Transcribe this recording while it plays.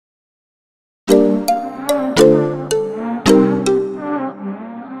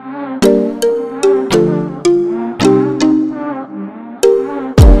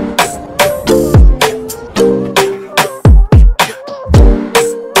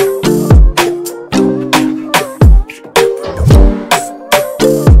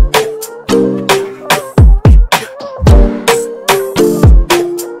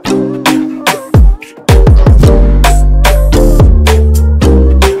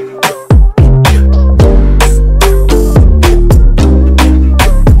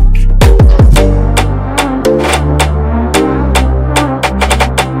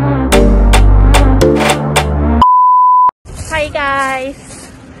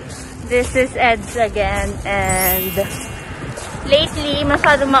This is Ed's again, and lately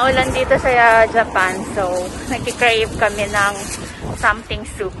masyado maulan dito sa Japan, so nagki-crave kami ng something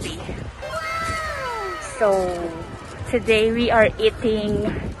soupy. So today we are eating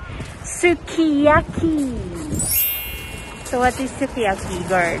Sukiyaki. So what is Sukiyaki,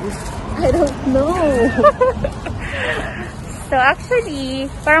 girl? I don't know. So actually,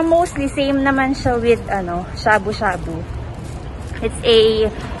 parang mostly same naman siya with shabu-shabu. It's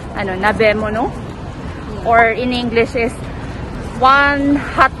a nabemono, or in English is one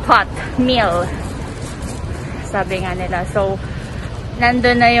hot pot meal, sabi nga nila. So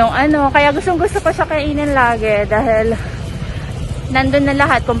nandun na yung kaya gusto ko siya kainin lagi dahil nandun na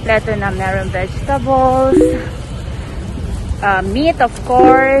lahat, kompleto na. Meron vegetables, meat of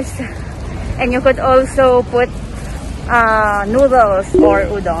course, and you could also put noodles or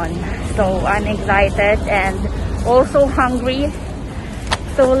udon. So I'm excited and also hungry.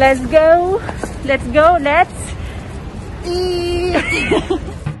 So let's eat!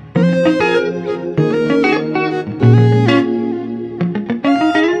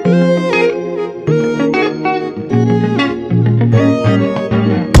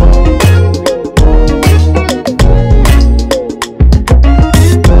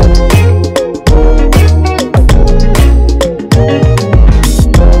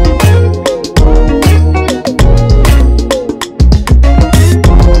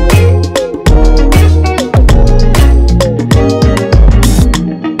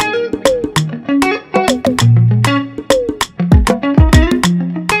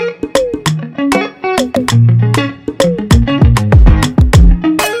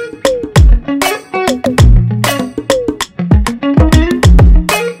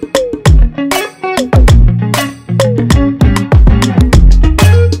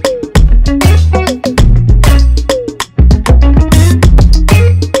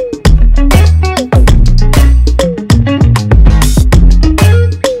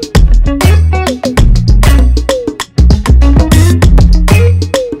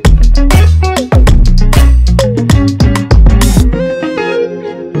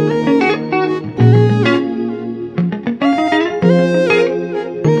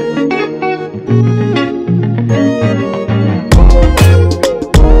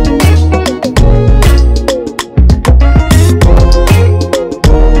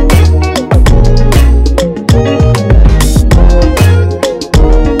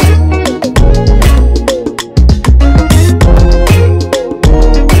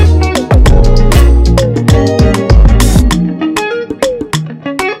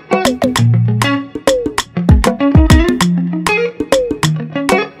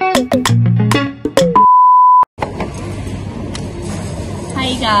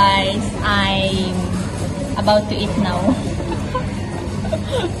 Hi guys, I'm about to eat now.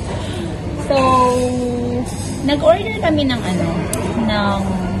 So, nag-order kami ng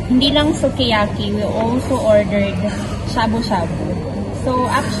hindi lang sukiyaki, we also ordered shabu-shabu. So,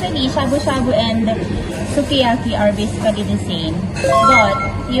 actually, shabu-shabu and sukiyaki are basically the same. But,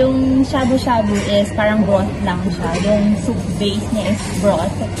 yung shabu-shabu is parang broth lang siya. Yung soup base niya is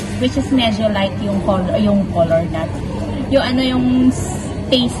broth, which is medyo like yung color na. Yung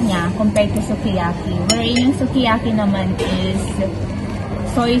taste niya compared to sukiyaki. Wherein yung sukiyaki naman is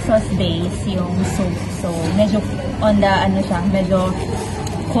soy sauce base yung soup. So, medyo on the, medyo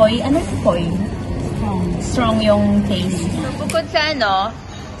koy. Ano si koy? Strong yung taste niya. So, bukod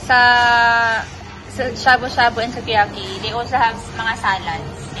sa shabu-shabu and sukiyaki, they also have mga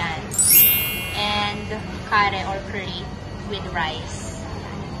salads. Yan. And kare or curry with rice.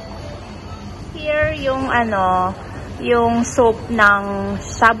 Here yung yung soup ng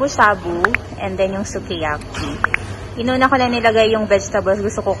shabu-shabu and then yung sukiyaki. Inuna ko lang nilagay yung vegetables.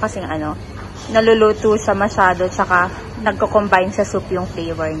 Gusto ko kasing naluluto siya masyado, tsaka nagko-combine sa soup yung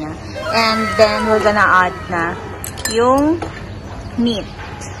flavor niya. And then we're gonna add na yung meat.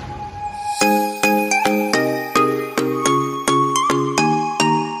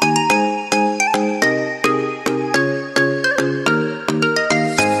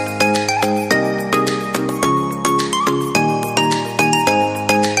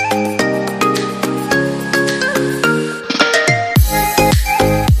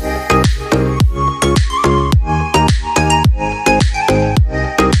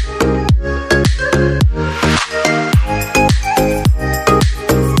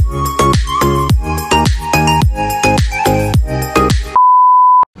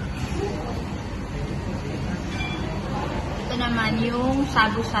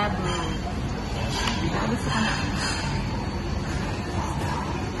 shabu-shabu. Gusto ko na.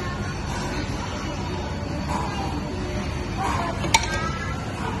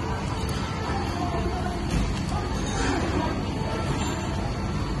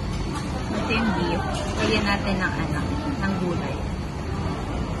 Ito yung beef. Lagyan natin ng gulay.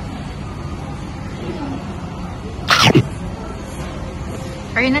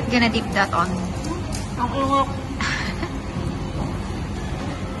 Are you not gonna dip that on? Ang ungok.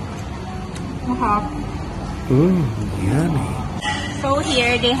 Mahap. Yummy. So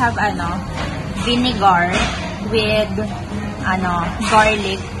here they have vinegar with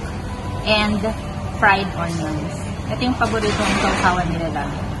garlic and fried onions. Ito yung paboritong sausawan nila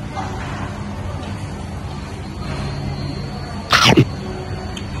lang.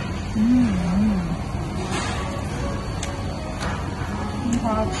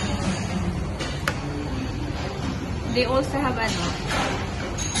 They also have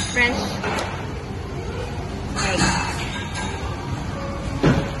fresh eggs.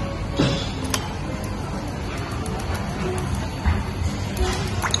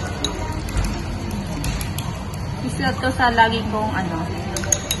 Isa to sa lagi kong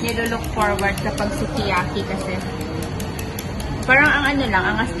nilolook forward kapag sukiyaki kasi parang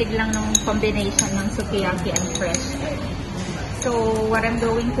ang astig lang ng combination ng sukiyaki and fresh egg. So what I'm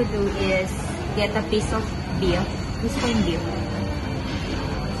going to do is get a piece of beef. Gusto ko yung beef.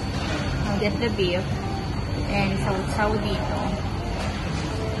 I'll get the beef and saw dito.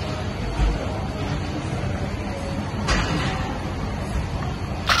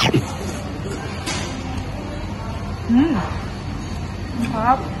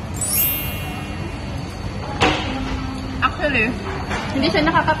 Sarap. Actually, hindi siya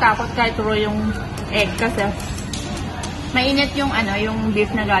nakakatakot kahit raw yung egg kasi mainit yung yung beef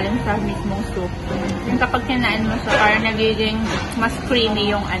na galing sa mismong soup. Yung kapag kinain mo siya, parang nagiging mas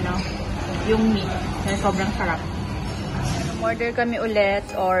creamy yung yung meat. Kaya sobrang sarap. Order kami ulit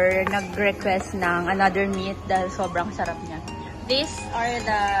or nag-request ng another meat dahil sobrang sarap niya. These are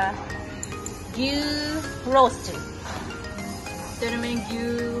the gyu roast. Ito naman yung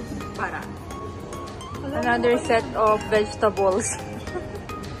gyu para. Another set of vegetables.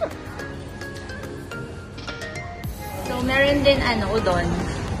 So, meron din udon,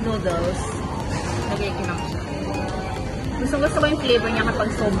 noodles. Lagay ko lang siya. Gusto ko yung flavor niya kapag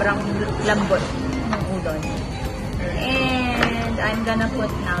sobrang lambot ng udon. And I'm gonna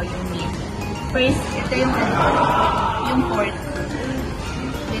put now yung meat. First, ito yung yung pork.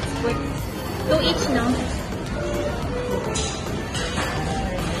 Let's put 2 each, no?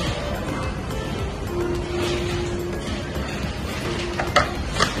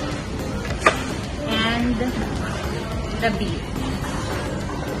 And the beef.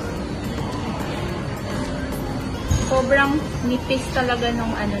 Sobrang nipis talaga nung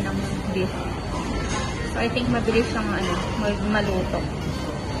ng beef. So I think mabilis siyang maluto.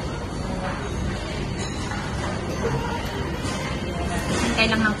 Hintay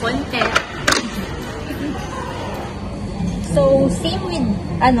lang ng konti. So same with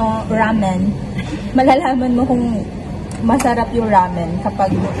ramen. Malalaman mo kung masarap yung ramen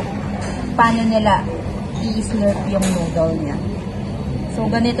kapag paano nila i-slurp yung noodle niya. So,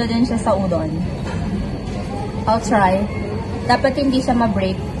 ganito din siya sa udon. I'll try. Dapat hindi siya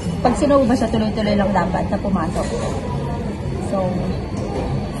ma-break. Pag sinubo siya, tuloy-tuloy lang dapat na pumasok. So,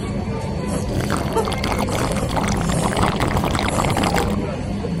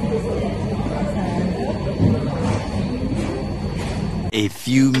 A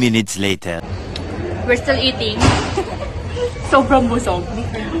few minutes later. We're still eating. Sobrang busog.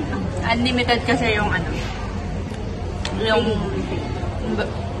 Unlimited kasi yung yung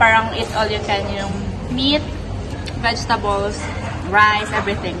parang eat all you can, yung meat, vegetables, rice,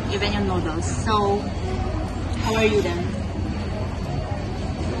 everything, even yung noodles. So, how are you then?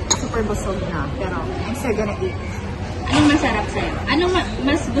 Super busog na, pero I'm still gonna eat. Anong masarap sa'yo? Anong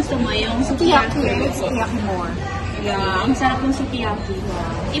mas gusto mo? Yung sukiyaki? Sukiyaki more. Yeah, ang sarap ng sukiyaki.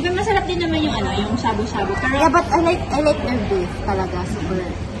 Even masarap din naman yung yung shabu-shabu. Pero, Yeah, but I like their beef talaga. Super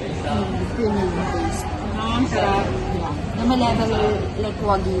creamy taste. ang sarap. Yeah. Yung level like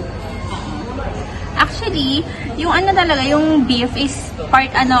wagyu. Actually, yung talaga, yung beef is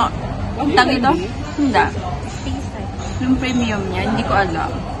part tag ito? Hindi. Yung premium niya, hindi ko alam.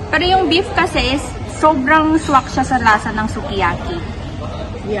 Pero yung beef kasi is sobrang swak siya sa lasa ng sukiyaki.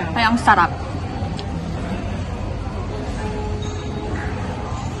 Yeah. Kaya ang sarap.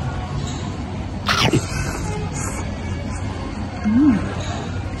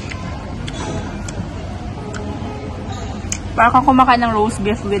 Parang kang kumakain ng roast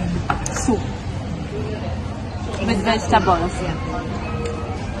beef with soup. With vegetables. Yeah.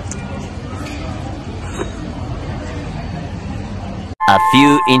 A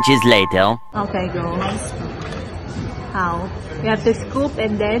few inches later. Okay, go. How? You have to scoop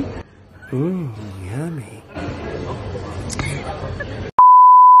and then... Ooh, yummy.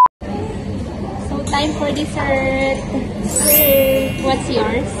 So, time for dessert. What's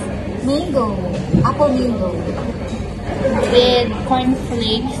yours? Mango. Apple mango. With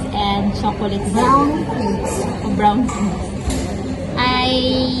cornflakes and chocolate Brown flakes. brown flakes.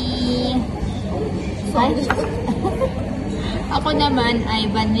 Ako naman ay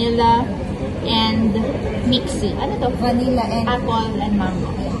vanilla and mixy. Ano to? Vanilla and Apple and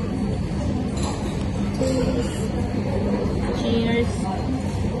mango. cheese. Cheers.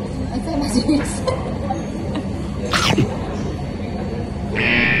 Ay, sama cheese.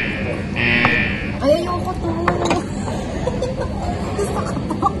 Ay, ayoko to. Gusto ko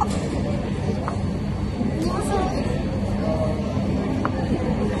to. Hindi masarap.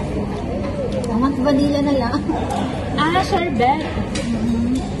 I want vanilla na lang. Sherbet.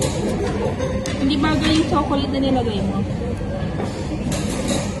 Hindi bagay yung chocolate na nilagay mo.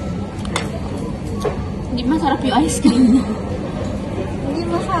 Hindi masarap yung ice cream niya. Hindi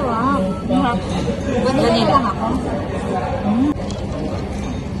masarap. Vanilla lang ako.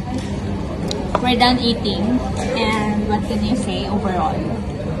 We're done eating. And what can you say overall?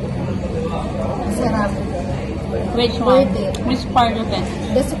 Sarap. Which one? Worth it. Which part of it?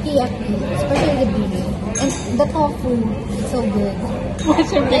 The sukiyaki, especially the beef. And the tofu, so good.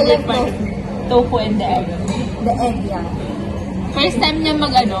 What's your I favorite love part? tofu. Tofu and the egg. The egg, yeah. First time niya mag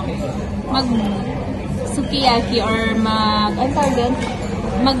sukiyaki or anong tawag doon?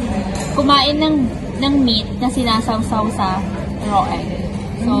 Kumain ng meat na sinasawsaw sa raw egg.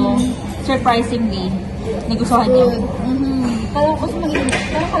 So, surprisingly, nagustuhan niya. Good. Parang kasi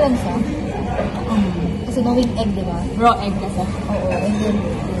parang kalansa. Kasi knowing egg, di ba? Raw egg kasi. Oo, and then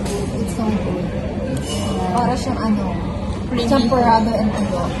it's so good. Para siyang Creamy. champurrado and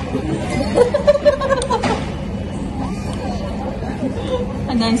tuyo.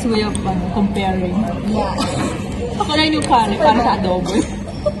 A nice way of comparing. Yeah. Ako lang yung Kaale para sa adobo.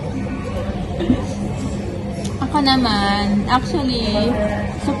 Ako naman, actually,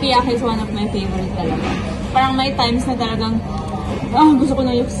 sukiyaki is one of my favorite talaga. Parang may times na talagang, gusto ko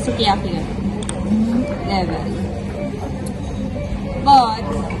na yung sukiyaki level. But,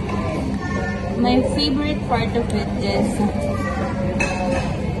 my favorite part of it is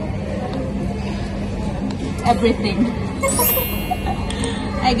everything.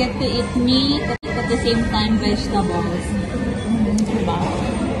 I get to eat meat at the same time vegetables. Diba?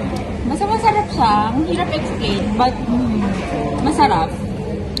 Masarap siya. Ang hirap explain, but masarap.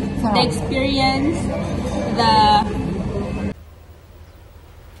 Sarap. The experience,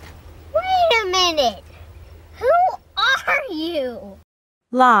 Wait a minute! Who are you?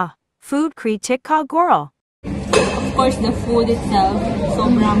 La, food critic ka girl. of course, the food itself,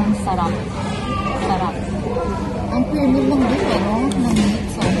 sobrang sarap. Sarap. Ang premium ng beef, no? Ng meat,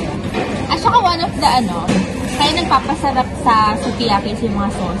 so. At saka one of the kaya nagpapasarap sa sukiyaki yung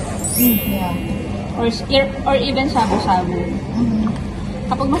mga sauce. Yeah. Or even shabu-shabu.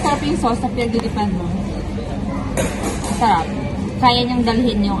 Kapag masarap yung sauce na pinagdidipan mo, masarap. Kaya niyang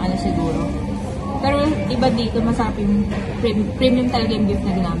dalhin yung siguro. Pero iba dito, masarap yung premium talaga yung beef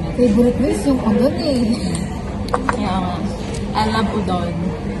na ginamit. Favorite meals yung udon eh. Kaya nga, I love udon.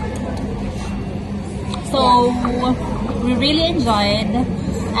 So, we really enjoyed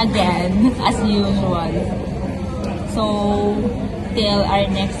again, as usual. So, till our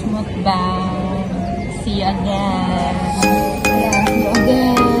next mukbang. See you again. Yeah, see you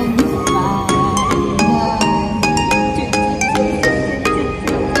again.